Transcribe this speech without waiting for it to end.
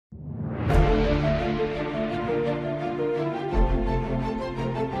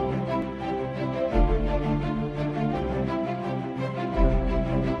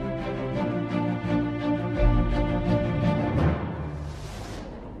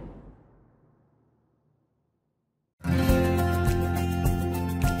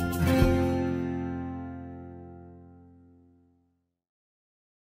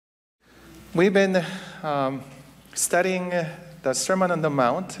We've been studying the Sermon on the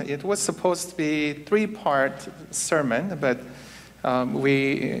Mount. It was supposed to be a three-part sermon, but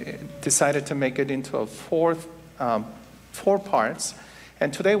we decided to make it into four parts.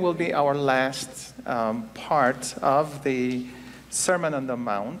 And today will be our last part of the Sermon on the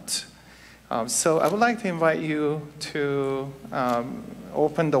Mount. So I would like to invite you to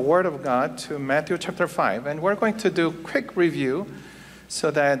open the Word of God to Matthew chapter 5. And we're going to do a quick review so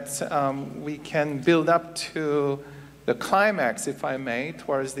that we can build up to the climax, if I may,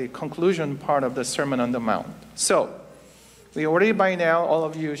 towards the conclusion part of the Sermon on the Mount. So, we already by now, all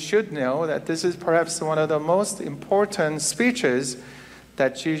of you should know that this is perhaps one of the most important speeches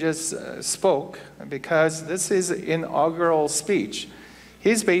that Jesus spoke, because this is an inaugural speech.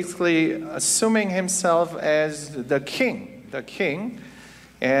 He's basically assuming himself as the king,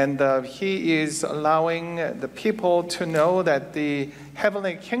 and he is allowing the people to know that the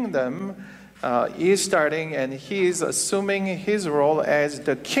heavenly kingdom is starting, and he is assuming his role as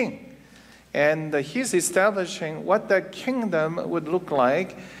the king. And he's establishing what that kingdom would look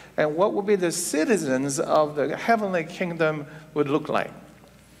like and what would be the citizens of the heavenly kingdom would look like.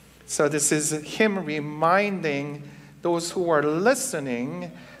 So this is him reminding those who are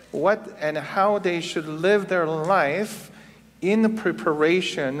listening what and how they should live their life in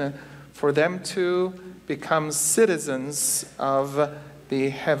preparation for them to become citizens of the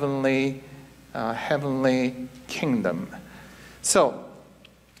heavenly kingdom. So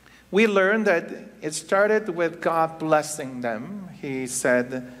we learned that it started with God blessing them. He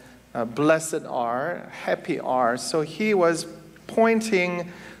said, blessed are, happy are. So he was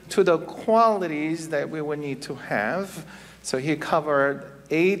pointing to the qualities that we would need to have. So he covered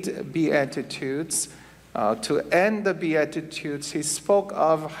 8 Beatitudes. To end the Beatitudes, he spoke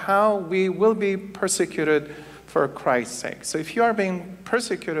of how we will be persecuted for Christ's sake. So if you are being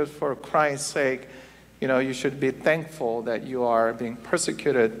persecuted for Christ's sake, you should be thankful that you are being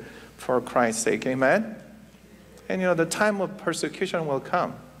persecuted for Christ's sake. Amen? And the time of persecution will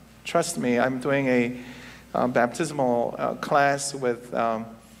come. Trust me, I'm doing a baptismal class with my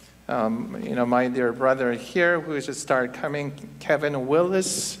dear brother here who just started coming, Kevin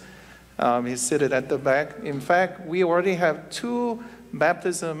Willis. He's seated at the back. In fact, we already have 2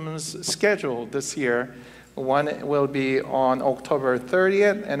 baptisms scheduled this year. One will be on October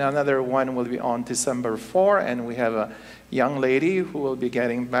 30th, and another one will be on December 4th. And we have a young lady who will be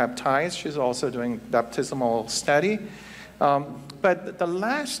getting baptized. She's also doing baptismal study. But the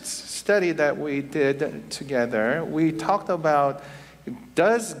last study that we did together, we talked about,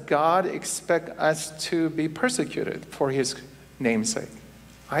 does God expect us to be persecuted for his namesake?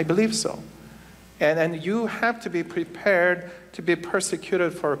 I believe so. And you have to be prepared to be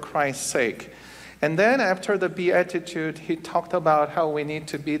persecuted for Christ's sake. And then after the Beatitude, he talked about how we need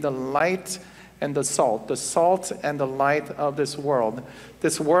to be the light and the salt and the light of this world.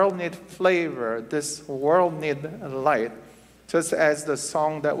 This world needs flavor. This world needs light. Just as the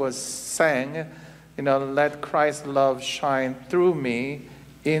song that was sang, let Christ's love shine through me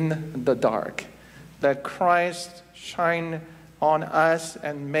in the dark. Let Christ shine on us,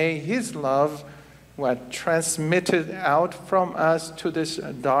 and may his love transmitted out from us to this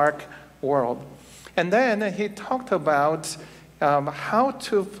dark world. And then he talked about how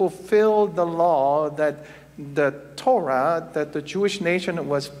to fulfill the law that the Torah, that the Jewish nation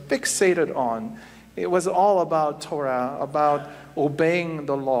was fixated on. It was all about Torah, about obeying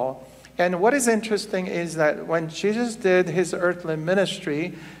the law. And what is interesting is that when Jesus did his earthly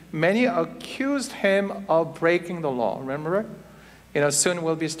ministry, many accused him of breaking the law. Remember? Soon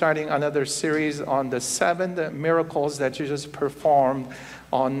we'll be starting another series on the 7 miracles that Jesus performed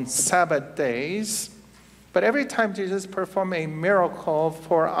on Sabbath days. But every time Jesus performed a miracle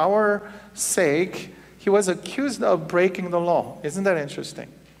for our sake, he was accused of breaking the law. Isn't that interesting?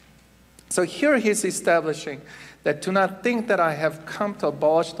 So here he's establishing that do not think that I have come to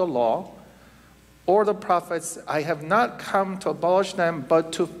abolish the law or the prophets. I have not come to abolish them,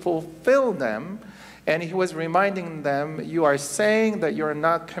 but to fulfill them. And he was reminding them, you are saying that you're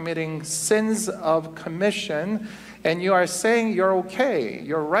not committing sins of commission, and you are saying you're okay,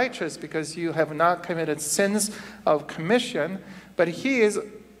 you're righteous because you have not committed sins of commission. But he is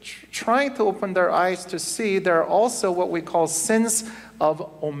trying to open their eyes to see there are also what we call sins of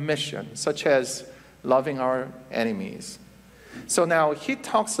omission, such as loving our enemies. So now he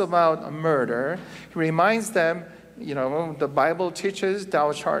talks about murder. He reminds them, the Bible teaches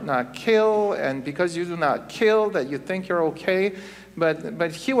thou shalt not kill, and because you do not kill, that you think you're okay.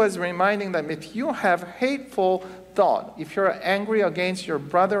 But he was reminding them, if you have hateful thought, if you're angry against your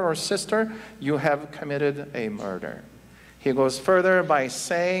brother or sister, you have committed a murder. He goes further by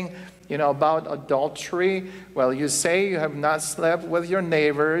saying, about adultery. Well, you say you have not slept with your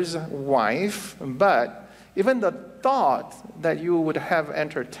neighbor's wife, but even the thought that you would have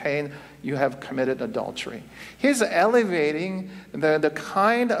entertained, you have committed adultery. He's elevating the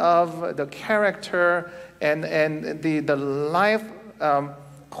kind of the character and the life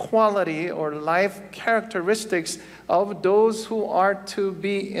quality or life characteristics of those who are to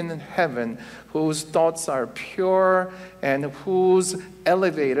be in heaven, whose thoughts are pure and who's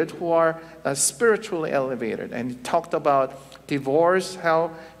elevated, who are spiritually elevated. And he talked about divorce,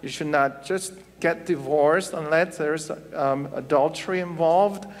 how you should not just get divorced unless there's adultery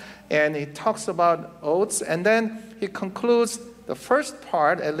involved. And he talks about oaths, and then he concludes the first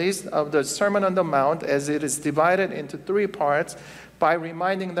part, at least, of the Sermon on the Mount, as it is divided into 3 parts, by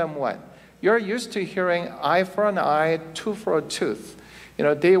reminding them what? You're used to hearing eye for an eye, tooth for a tooth.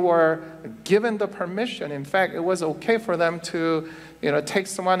 They were given the permission. In fact, it was okay for them to, take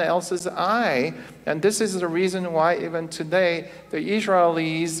someone else's eye. And this is the reason why even today the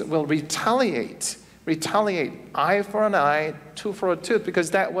Israelis will retaliate, eye for an eye, tooth for a tooth, because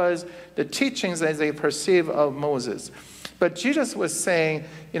that was the teachings as they perceive of Moses. But Jesus was saying,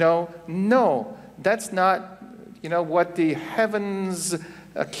 no, that's not, what the heavenly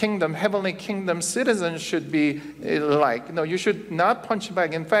kingdom citizens should be like. No, you should not punch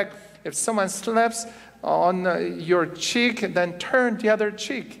back. In fact, if someone slaps on your cheek, then turn the other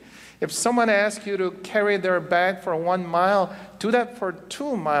cheek. If someone asks you to carry their bag for 1 mile, do that for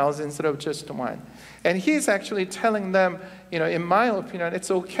 2 miles instead of just 1. And he's actually telling them, in my opinion, it's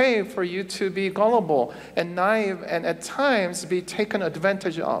okay for you to be gullible and naive and at times be taken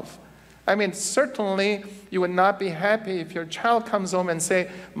advantage of. I mean, certainly you would not be happy if your child comes home and say,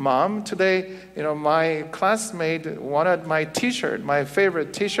 Mom, today, my classmate wanted my t-shirt, my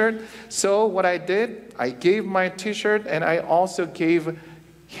favorite t-shirt. So what I did, I gave my t-shirt and I also gave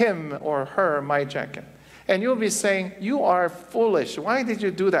him or her my jacket. And you'll be saying, you are foolish. Why did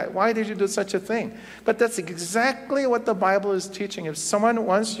you do that? Why did you do such a thing? But that's exactly what the Bible is teaching. If someone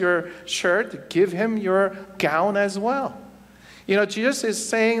wants your shirt, give him your gown as well. Jesus is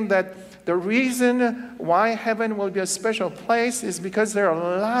saying that the reason why heaven will be a special place is because there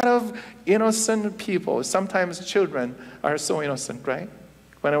are a lot of innocent people. Sometimes children are so innocent, right?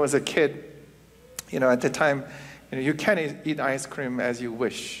 When I was a kid, at the time, you can't eat ice cream as you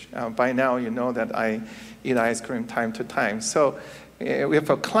wish. By now, you know that I eat ice cream time to time. So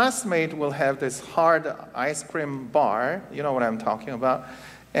if a classmate will have this hard ice cream bar, you know what I'm talking about,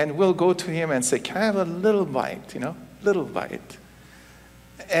 and we'll go to him and say, can I have a little bite, little bite.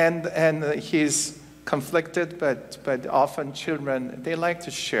 And he's conflicted, but often children, they like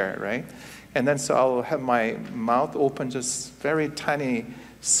to share, right? And then so I'll have my mouth open, just very tiny,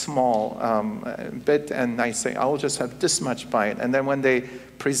 small bit, and I say, I'll just have this much bite. And then when they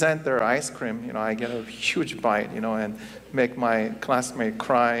present their ice cream, I get a huge bite, and make my classmate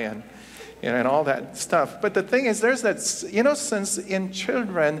cry and all that stuff. But the thing is, there's that innocence in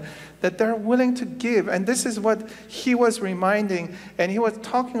children that they're willing to give. And this is what he was reminding. And he was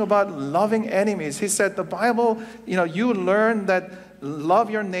talking about loving enemies. He said, the Bible, you learn that love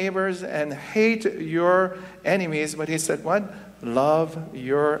your neighbors and hate your enemies. But he said, what? Love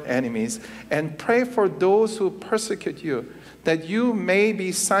your enemies and pray for those who persecute you, that you may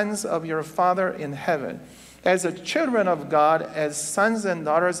be sons of your Father in heaven. As the children of God, as sons and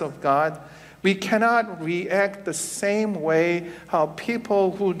daughters of God, we cannot react the same way how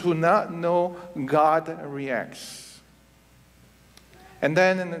people who do not know God reacts. And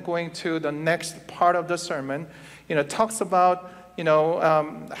then going to the next part of the sermon, talks about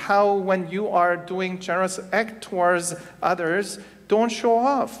how when you are doing generous act towards others, don't show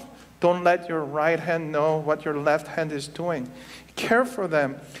off. Don't let your right hand know what your left hand is doing. Care for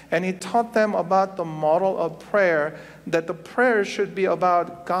them. And he taught them about the model of prayer, that the prayer should be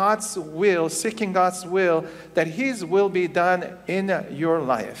about God's will, seeking God's will, that his will be done in your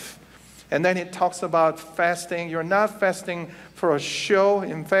life. And then he talks about fasting. You're not fasting for a show.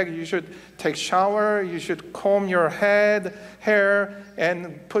 In fact, you should take shower, you should comb your hair,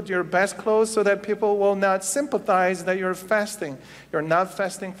 and put your best clothes so that people will not sympathize that you're fasting. You're not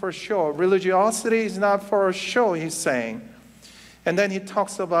fasting for show. Religiosity is not for a show, he's saying. And then he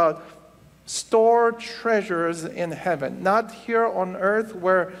talks about store treasures in heaven, not here on earth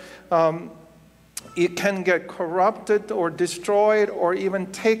where it can get corrupted or destroyed or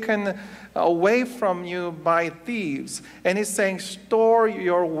even taken away from you by thieves. And he's saying, store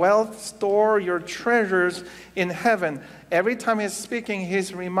your wealth, store your treasures in heaven. Every time he's speaking,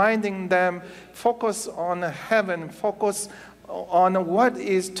 he's reminding them, focus on heaven, focus on what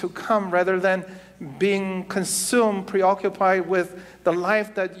is to come rather than being consumed, preoccupied with the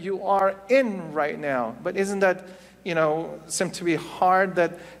life that you are in right now. But isn't that, seem to be hard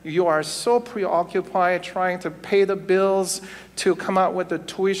that you are so preoccupied trying to pay the bills, to come out with the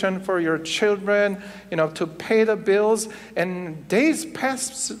tuition for your children, to pay the bills, and days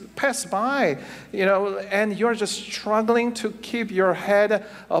pass by, and you're just struggling to keep your head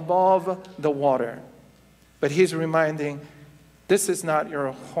above the water. But he's reminding, this is not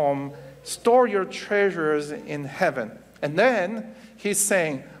your home. Store your treasures in heaven. And then he's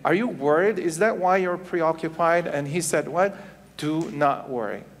saying, are you worried? Is that why you're preoccupied? And he said, what? Do not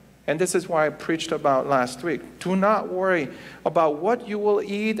worry. And this is why I preached about last week. Do not worry about what you will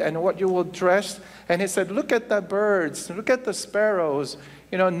eat and what you will dress. And he said, look at the birds. Look at the sparrows.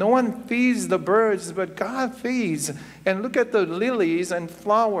 No one feeds the birds, but God feeds. And look at the lilies and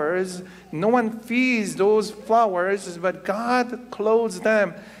flowers. No one feeds those flowers, but God clothes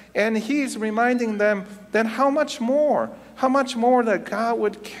them. And he's reminding them that how much more that God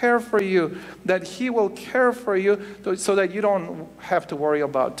would care for you, that he will care for you so that you don't have to worry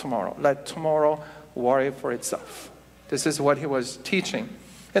about tomorrow. Let tomorrow worry for itself. This is what he was teaching.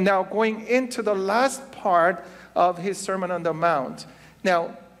 And now going into the last part of his Sermon on the Mount.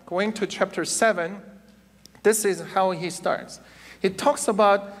 Now, going to chapter 7, this is how he starts. He talks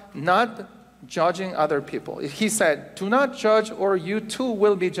about not judging other people. He said, do not judge or you too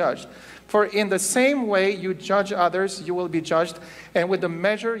will be judged. For in the same way you judge others, you will be judged. And with the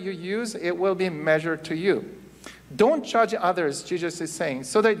measure you use, it will be measured to you. Don't judge others, Jesus is saying,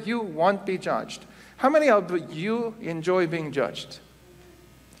 so that you won't be judged. How many of you enjoy being judged?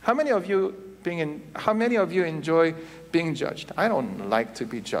 How many of you enjoy being judged? I don't like to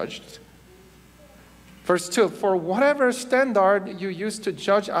be judged. Verse 2, for whatever standard you use to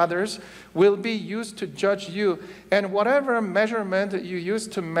judge others will be used to judge you, and whatever measurement you use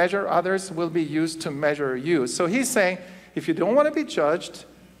to measure others will be used to measure you. So he's saying, if you don't want to be judged,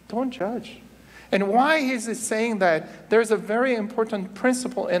 don't judge. And why is he saying that? There's a very important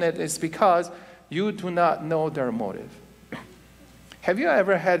principle in it, is because you do not know their motive. Have you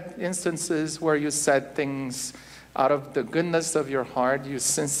ever had instances where you said things out of the goodness of your heart, you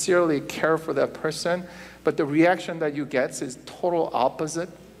sincerely care for that person, but the reaction that you get is total opposite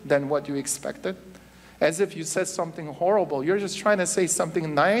than what you expected? As if you said something horrible. You're just trying to say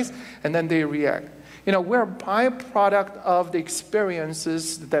something nice, and then they react. We're a byproduct of the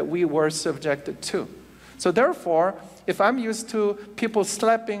experiences that we were subjected to. So therefore, if I'm used to people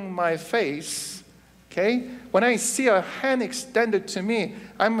slapping my face, okay, when I see a hand extended to me,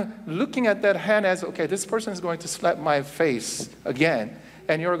 I'm looking at that hand as, okay, this person is going to slap my face again,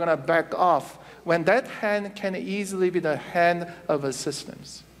 and you're going to back off, when that hand can easily be the hand of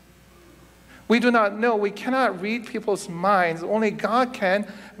assistance. We do not know. We cannot read people's minds. Only God can.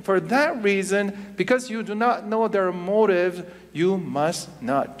 For that reason, because you do not know their motive, you must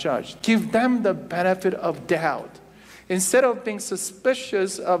not judge. Give them the benefit of doubt. Instead of being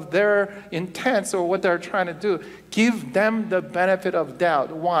suspicious of their intents or what they're trying to do, give them the benefit of doubt.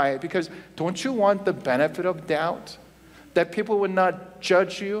 Why? Because don't you want the benefit of doubt? That people would not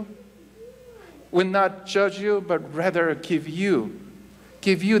judge you? Would not judge you, but rather give you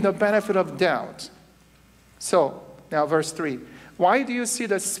the benefit of doubt. So, now verse 3. Why do you see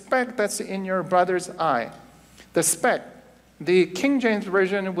the speck that's in your brother's eye? The speck. The King James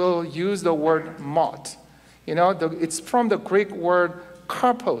Version will use the word mote. It's from the Greek word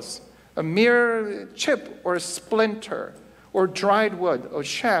karpos, a mere chip or splinter, or dried wood, or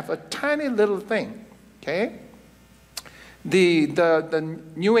chaff, a tiny little thing, okay? The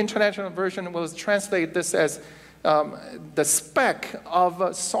New International Version will translate this as the speck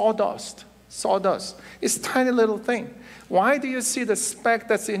of sawdust. Sawdust. It's a tiny little thing. Why do you see the speck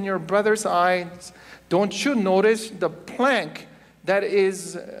that's in your brother's eye? Don't you notice the plank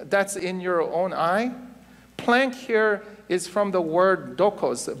that's in your own eye? Plank here is from the word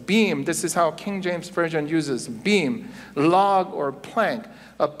dokos, beam. This is how King James Version uses beam, log, or plank,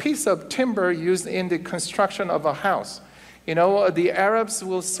 a piece of timber used in the construction of a house. The Arabs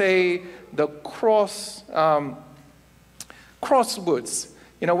will say the crosswoods.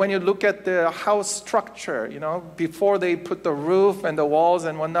 When you look at the house structure, before they put the roof and the walls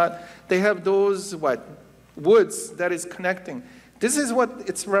and whatnot, they have those, woods that is connecting. This is what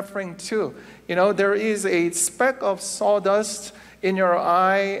it's referring to. There is a speck of sawdust in your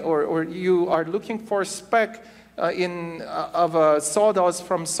eye, or you are looking for a speck of a sawdust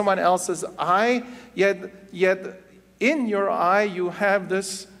from someone else's eye, yet in your eye you have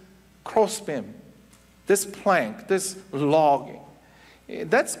this crossbeam, this plank, this log.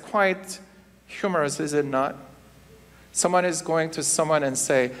 That's quite humorous, is it not? Someone is going to someone and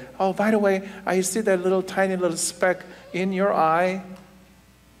say, oh, by the way, I see that little tiny little speck in your eye.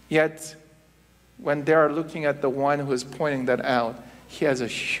 Yet, when they are looking at the one who is pointing that out, he has a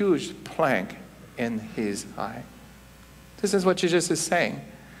huge plank in his eye. This is what Jesus is saying.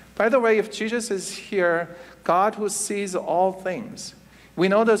 By the way, if Jesus is here, God who sees all things. We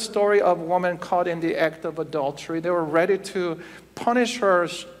know the story of a woman caught in the act of adultery. They were ready to punish her,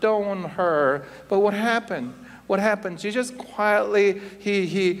 stone her. But what happened? What happened? Jesus quietly,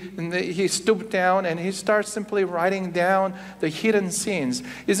 he stooped down and he starts simply writing down the hidden sins.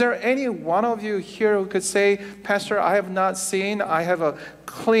 Is there any one of you here who could say, Pastor, I have not seen, I have a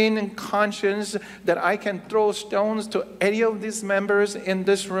clean conscience that I can throw stones to any of these members in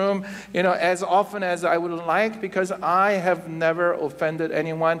this room, as often as I would like, because I have never offended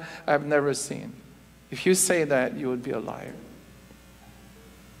anyone, I have never seen. If you say that, you would be a liar.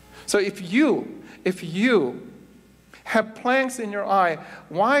 So if you have planks in your eye,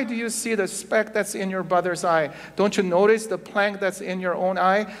 why do you see the speck that's in your brother's eye? Don't you notice the plank that's in your own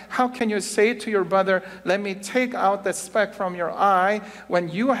eye? How can you say to your brother, let me take out the speck from your eye, when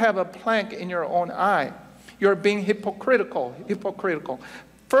you have a plank in your own eye? You're being hypocritical.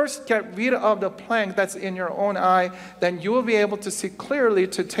 First, get rid of the plank that's in your own eye, then you will be able to see clearly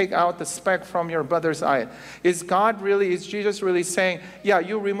to take out the speck from your brother's eye. Is Jesus really saying, yeah,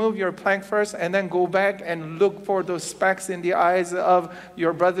 you remove your plank first and then go back and look for those specks in the eyes of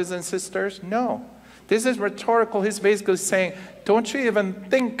your brothers and sisters? No. This is rhetorical. He's basically saying, don't you even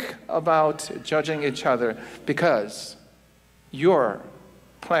think about judging each other, because your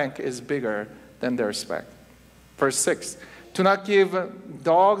plank is bigger than their speck. Verse 6. Do not give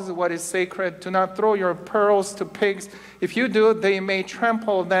dogs what is sacred. Do not throw your pearls to pigs. If you do, they may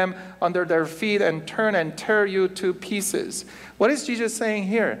trample them under their feet and turn and tear you to pieces. What is Jesus saying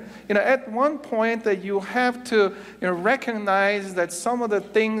here? At one point that you have to recognize that some of the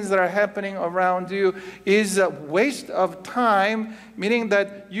things that are happening around you is a waste of time, meaning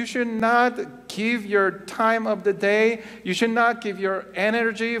that you should not give your time of the day, you should not give your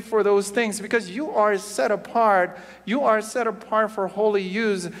energy for those things, because you are set apart. You are set apart for holy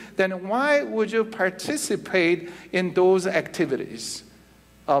use. Then why would you participate in those activities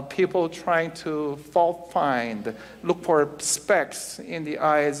of people trying to fault find, look for specks in the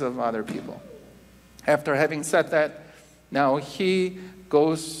eyes of other people? After having said that, now he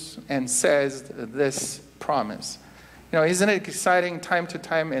goes and says this promise. Isn't it exciting time to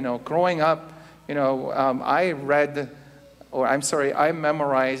time, growing up, I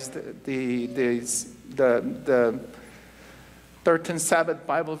memorized the 13 Sabbath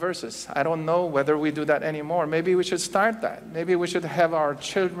Bible verses. I don't know whether we do that anymore. Maybe we should start that. Maybe we should have our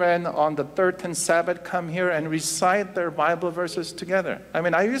children on the 13th Sabbath come here and recite their Bible verses together.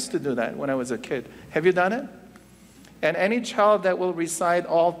 I used to do that when I was a kid. Have you done it? And any child that will recite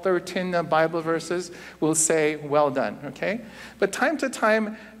all 13 Bible verses will say, well done, okay? But time to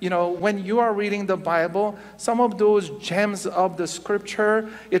time, when you are reading the Bible, some of those gems of the scripture,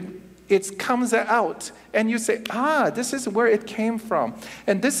 it comes out, and you say, this is where it came from.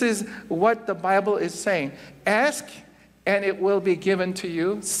 And this is what the Bible is saying. Ask, and it will be given to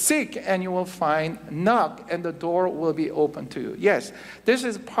you. Seek, and you will find. Knock, and the door will be open to you. Yes, this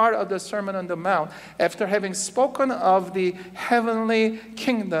is part of the Sermon on the Mount. After having spoken of the heavenly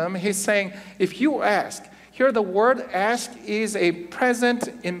kingdom, he's saying, if you ask, here the word ask is a present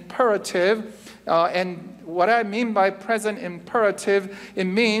imperative, and what I mean by present imperative, it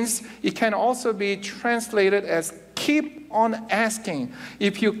means it can also be translated as keep on asking.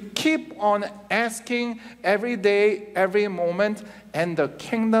 If you keep on asking every day, every moment, and the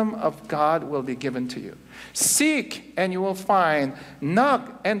kingdom of God will be given to you. Seek, and you will find.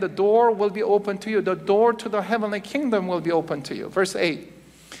 Knock, and the door will be open to you. The door to the heavenly kingdom will be open to you. Verse 8.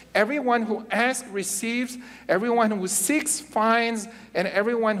 Everyone who asks receives, everyone who seeks finds, and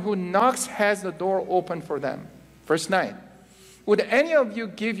everyone who knocks has the door open for them. Verse 9. Would any of you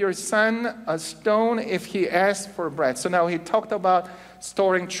give your son a stone if he asks for bread? So now he talked about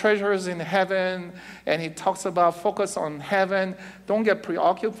storing treasures in heaven, and he talks about focus on heaven. Don't get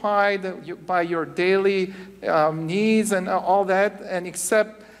preoccupied by your daily needs and all that, and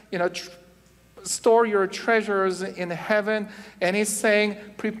accept, store your treasures in heaven. And he's saying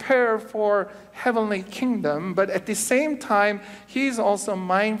prepare for heavenly kingdom, but at the same time he's also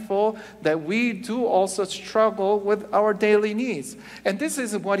mindful that we do also struggle with our daily needs. And this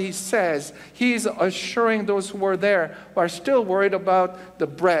is what he says. He's assuring those who are there who are still worried about the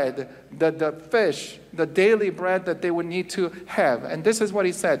bread, the fish, the daily bread that they would need to have. And this is what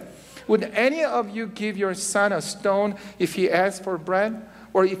he said. Would any of you give your son a stone if he asks for bread?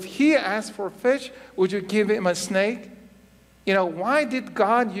 Or if he asks for fish, would you give him a snake? Why did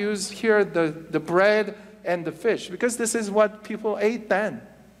God use here the bread and the fish? Because this is what people ate then.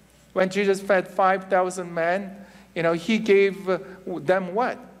 When Jesus fed 5,000 men, he gave them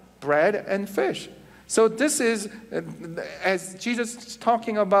what? Bread and fish. So this is, as Jesus is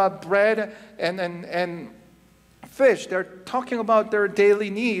talking about bread and fish, they're talking about their daily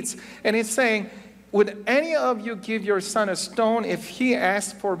needs. And he's saying, would any of you give your son a stone if he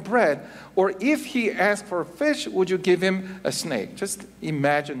asks for bread? Or if he asks for fish, would you give him a snake? Just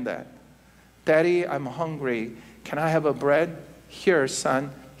imagine that. Daddy, I'm hungry. Can I have a bread? Here,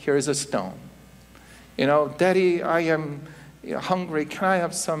 son, here's a stone. Daddy, I am hungry. Can I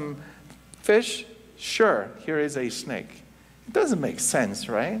have some fish? Sure, here is a snake. It doesn't make sense,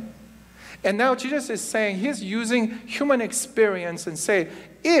 right? And now Jesus is saying, he's using human experience and say,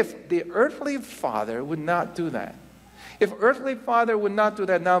 if the earthly father would not do that, if earthly father would not do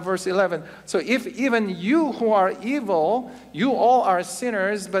that, now verse 11, so if even you who are evil, you all are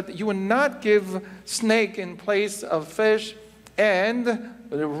sinners, but you would not give snake in place of fish and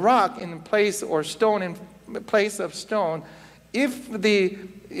the rock in place, or stone in place of stone, if the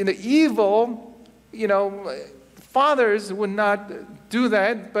evil fathers would not do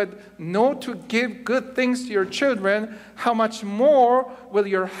that, but know to give good things to your children, how much more will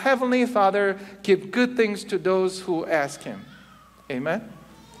your heavenly Father give good things to those who ask him? Amen?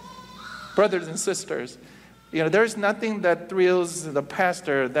 Brothers and sisters, there's nothing that thrills the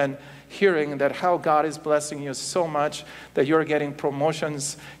pastor than hearing that how God is blessing you so much that you're getting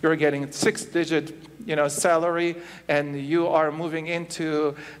promotions, you're getting 6-digit salary, and you are moving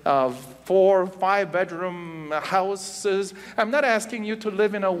into 4, 5-bedroom houses. I'm not asking you to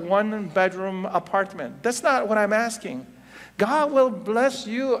live in a 1-bedroom apartment. That's not what I'm asking. God will bless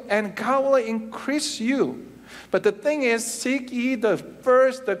you and God will increase you. But the thing is, seek ye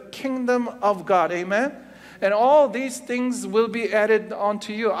the kingdom of God. Amen? And all these things will be added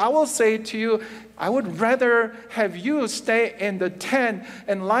unto you. I will say to you, I would rather have you stay in the tent,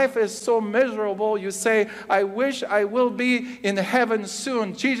 and life is so miserable. You say, I wish I will be in heaven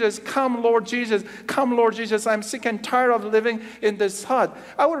soon. Jesus, come Lord Jesus. Come Lord Jesus. I'm sick and tired of living in this hut.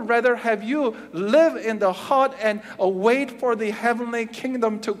 I would rather have you live in the hut and await for the heavenly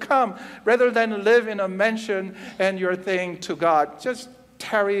kingdom to come, rather than live in a mansion and you're saying to God, just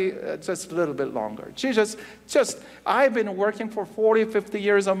tarry just a little bit longer. Jesus, I've been working for 40, 50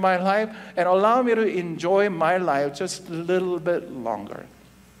 years of my life, and allow me to enjoy my life just a little bit longer.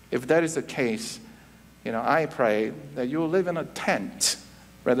 If that is the case, I pray that you will live in a tent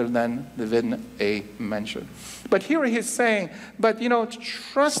rather than live in a mansion. But here he's saying, but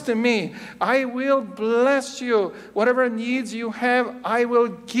trust in me. I will bless you. Whatever needs you have, I will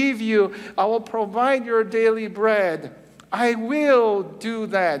give you. I will provide your daily bread. I will do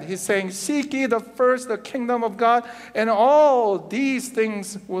that. He's saying, seek ye first the kingdom of God, and all these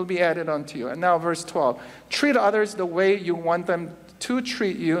things will be added unto you. And now verse 12. Treat others the way you want them to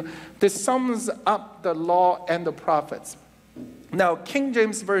treat you. This sums up the law and the prophets. Now, King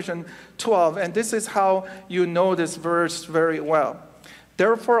James Version 12, and this is how you know this verse very well.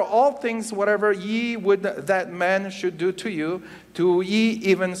 Therefore, all things, whatever ye would that man should do to you, do ye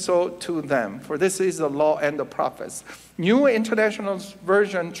even so to them. For this is the law and the prophets. New International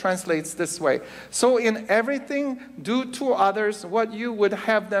Version translates this way. So in everything, do to others what you would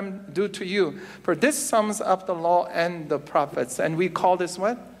have them do to you. For this sums up the law and the prophets. And we call this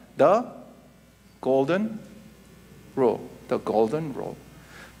what? The golden rule. The golden rule.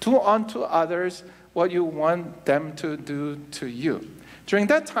 Do unto others what you want them to do to you. During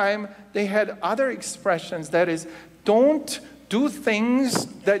that time, they had other expressions. That is, don't do things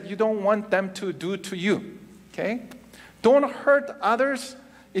that you don't want them to do to you. Okay? Don't hurt others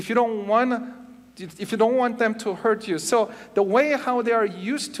if you don't want them to hurt you. So the way how they are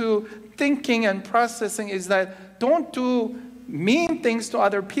used to thinking and processing is that don't do mean things to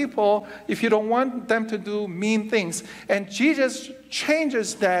other people if you don't want them to do mean things. And Jesus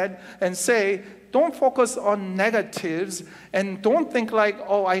changes that and say, don't focus on negatives, and don't think like,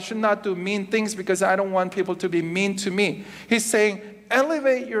 oh, I should not do mean things because I don't want people to be mean to me. He's saying,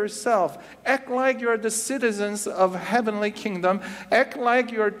 elevate yourself. Act like you're the citizens of heavenly kingdom. Act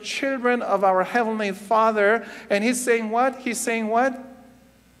like you're children of our heavenly Father. And he's saying what? He's saying what?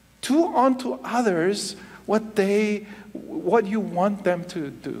 Do unto others what you want them to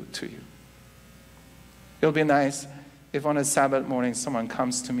do to you. It'll be nice if on a Sabbath morning someone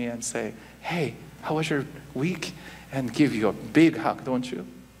comes to me and say, hey, how was your week? And give you a big hug, don't you?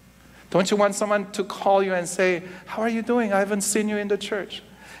 Don't you want someone to call you and say, how are you doing? I haven't seen you in the church.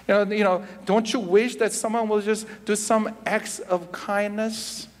 Don't you wish that someone will just do some acts of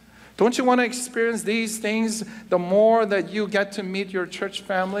kindness? Don't you want to experience these things the more that you get to meet your church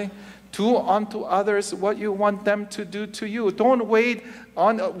family? Do unto others what you want them to do to you. Don't wait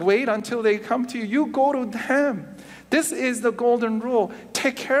until they come to you. You go to them. This is the golden rule.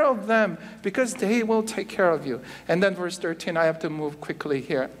 Take care of them because they will take care of you. And then verse 13, I have to move quickly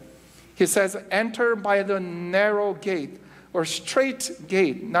here. He says, enter by the narrow gate or straight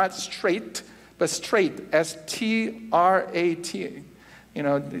gate, not straight, but straight, S-T-R-A-T. You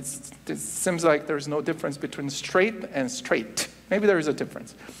know, it seems like there's no difference between straight and straight. Maybe there is a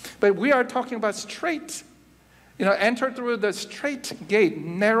difference. But we are talking about straight. You know, enter through the straight gate,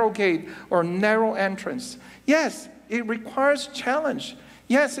 or narrow entrance. Yes, it requires challenge.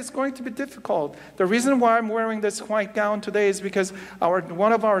 Yes, it's going to be difficult. The reason why I'm wearing this white gown today is because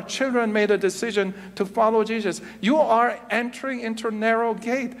one of our children made a decision to follow Jesus. You are entering into a narrow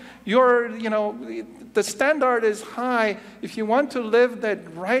gate. The standard is high. If you want to live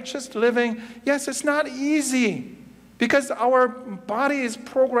that righteous living, yes, it's not easy. Because our body is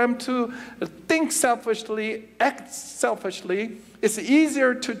programmed to think selfishly, act selfishly. It's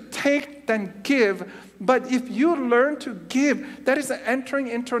easier to take than give. But if you learn to give, that is entering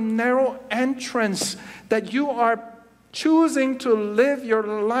into a narrow entrance, that you are choosing to live your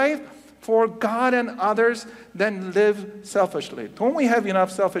life for God and others than live selfishly. Don't we have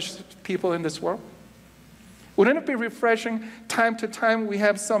enough selfish people in this world? Wouldn't it be refreshing time to time we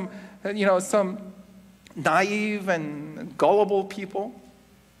have some naive and gullible people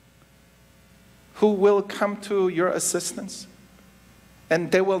who will come to your assistance?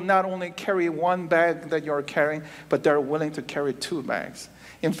 And they will not only carry one bag that you're carrying, but they're willing to carry 2 bags.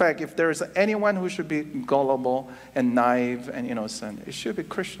 In fact, if there's anyone who should be gullible and naive and innocent, it should be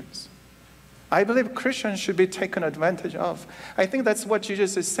Christians. I believe Christians should be taken advantage of. I think that's what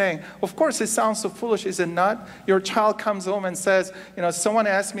Jesus is saying. Of course, it sounds so foolish, is it not? Your child comes home and says, someone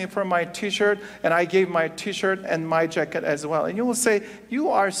asked me for my t-shirt, and I gave my t-shirt and my jacket as well. And you will say, you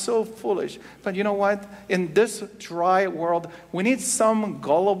are so foolish. But you know what? In this dry world, we need some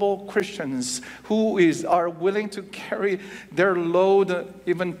gullible Christians who are willing to carry their load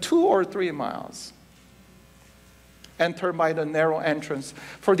even 2 or 3 miles. Enter by the narrow entrance.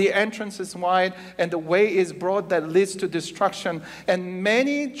 For the entrance is wide, and the way is broad that leads to destruction, and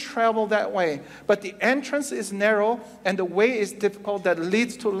many travel that way. But the entrance is narrow, and the way is difficult that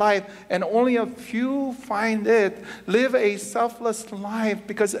leads to life, and only a few find it. Live a selfless life,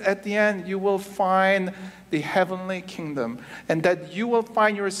 because at the end you will find the heavenly kingdom, and that you will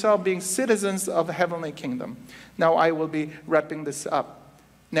find yourself being citizens of the heavenly kingdom. Now I will be wrapping this up.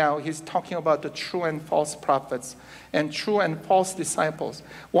 Now he's talking about the true and false prophets and true and false disciples.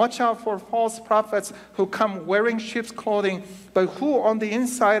 Watch out for false prophets who come wearing sheep's clothing, but who on the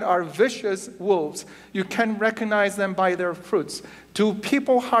inside are vicious wolves. You can recognize them by their fruits. Do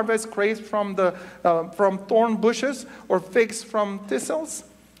people harvest grapes from thorn bushes or figs from thistles?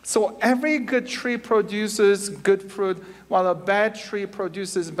 So every good tree produces good fruit, while a bad tree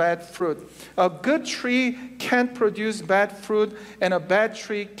produces bad fruit. A good tree can't produce bad fruit, and a bad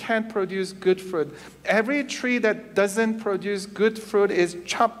tree can't produce good fruit. Every tree that doesn't produce good fruit is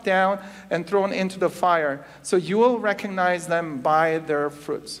chopped down and thrown into the fire. So you will recognize them by their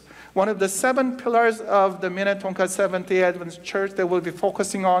fruits. One of the 7 pillars of the Minnetonka Seventh-day Adventist Church that we'll be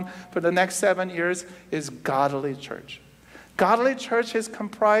focusing on for the next 7 years is godly church. Godly church is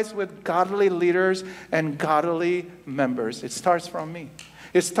comprised with godly leaders and godly members. It starts from me.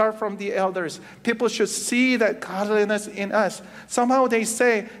 It starts from the elders. People should see that godliness in us. Somehow they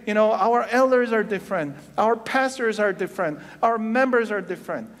say, our elders are different. Our pastors are different. Our members are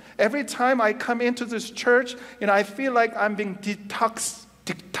different. Every time I come into this church, I feel like I'm being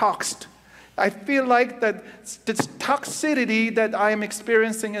detoxed. I feel like that this toxicity that I am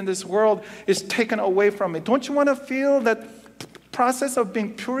experiencing in this world is taken away from me. Don't you want to feel that process of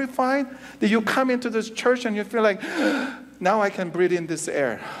being purified? That you come into this church and you feel like, now I can breathe in this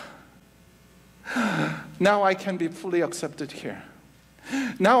air. Now I can be fully accepted here.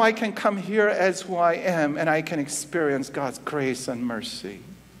 Now I can come here as who I am, and I can experience God's grace and mercy.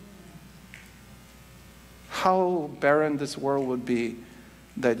 How barren this world would be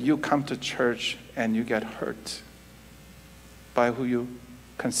that you come to church and you get hurt by who you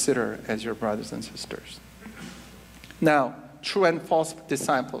consider as your brothers and sisters. Now, true and false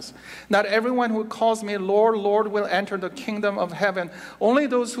disciples. Not everyone who calls me Lord, Lord will enter the kingdom of heaven. Only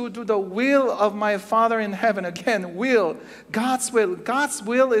those who do the will of my Father in heaven. Again, will. God's will. God's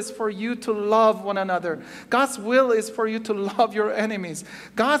will is for you to love one another. God's will is for you to love your enemies.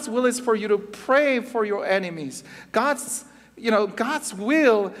 God's will is for you to pray for your enemies. God's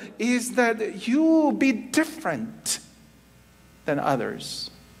will is that you be different than others.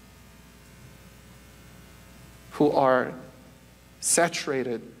 who are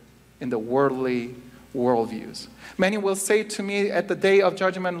saturated in the worldly worldviews. Many will say to me at the day of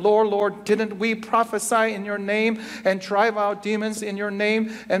judgment, Lord, Lord, didn't we prophesy in your name and drive out demons in your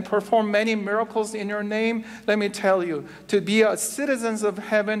name and perform many miracles in your name? Let me tell you, to be a citizen of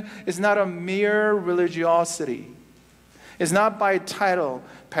heaven is not a mere religiosity. It's not by title.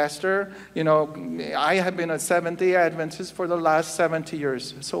 Pastor, I have been a Seventh-day Adventist for the last 70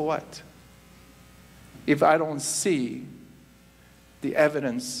 years. So what? If I don't see the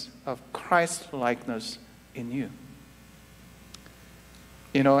evidence of Christ-likeness in you.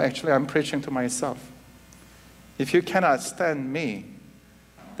 Actually, I'm preaching to myself. If you cannot stand me,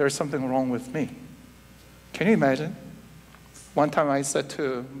 there's something wrong with me. Can you imagine? One time I said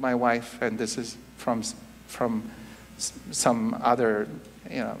to my wife, and this is from some other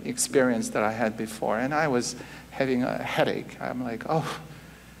experience that I had before, and I was having a headache. I'm like, oh.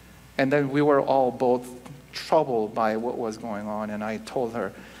 And then we were all both troubled by what was going on, and I told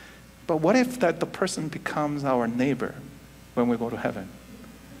her, but what if that the person becomes our neighbor when we go to heaven?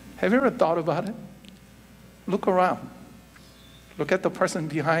 Have you ever thought about it? Look around. Look at the person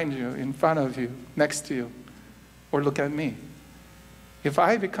behind you, in front of you, next to you, or look at me. If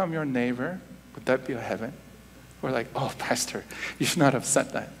I become your neighbor, would that be a heaven? We're like, oh, Pastor, you should not have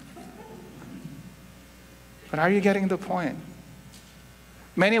said that. But are you getting the point?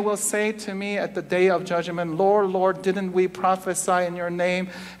 Many will say to me at the day of judgment, Lord, Lord, didn't we prophesy in your name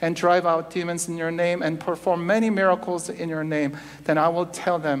and drive out demons in your name and perform many miracles in your name? Then I will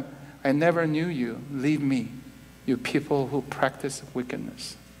tell them, I never knew you. Leave me, you people who practice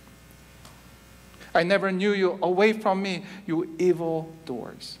wickedness. I never knew you. Away from me, you evil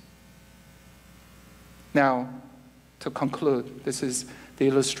doers. Now, to conclude, this is the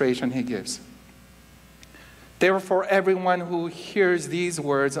illustration he gives. Therefore, everyone who hears these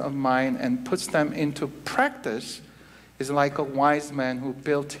words of mine and puts them into practice is like a wise man who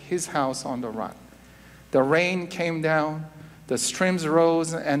built his house on the rock. The rain came down, the streams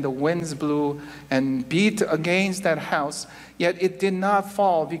rose, and the winds blew and beat against that house, yet it did not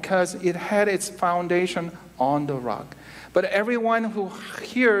fall because it had its foundation on the rock. But everyone who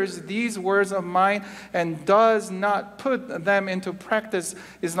hears these words of mine and does not put them into practice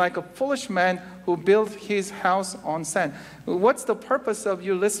is like a foolish man who built his house on sand. What's the purpose of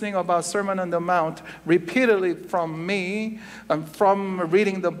you listening about Sermon on the Mount repeatedly from me and from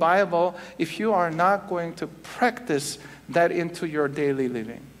reading the Bible if you are not going to practice that into your daily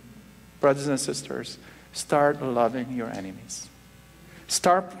living? Brothers and sisters, start loving your enemies.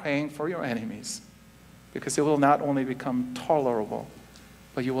 Start praying for your enemies. Because it will not only become tolerable,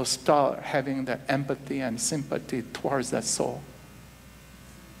 but you will start having that empathy and sympathy towards that soul.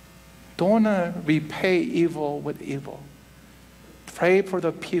 Don't repay evil with evil. Pray for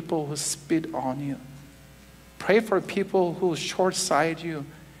the people who spit on you. Pray for people who short-side you.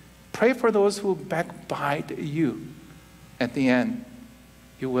 Pray for those who backbite you. At the end,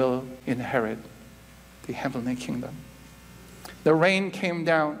 you will inherit the heavenly kingdom. The rain came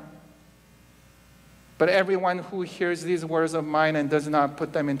down. But everyone who hears these words of mine and does not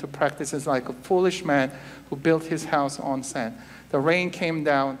put them into practice is like a foolish man who built his house on sand. The rain came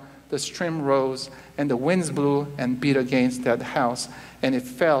down, the stream rose, and the winds blew and beat against that house, and it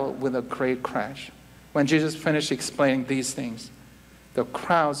fell with a great crash. When Jesus finished explaining these things, the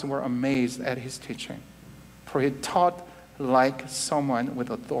crowds were amazed at his teaching, for he taught like someone with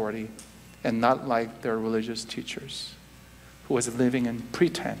authority and not like their religious teachers, who was living in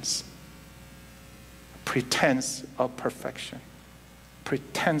pretense of perfection,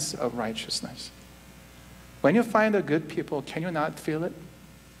 pretense of righteousness. When you find a good people, can you not feel it?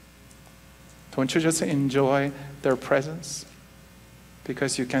 Don't you just enjoy their presence?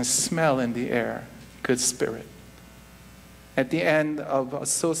 Because you can smell in the air good spirit. At the end of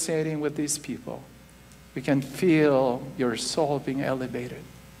associating with these people, you can feel your soul being elevated.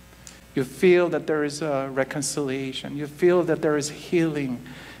 You feel that there is a reconciliation. You feel that there is healing.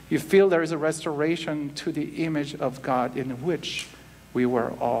 You feel there is a restoration to the image of God in which we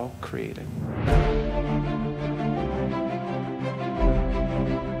were all created.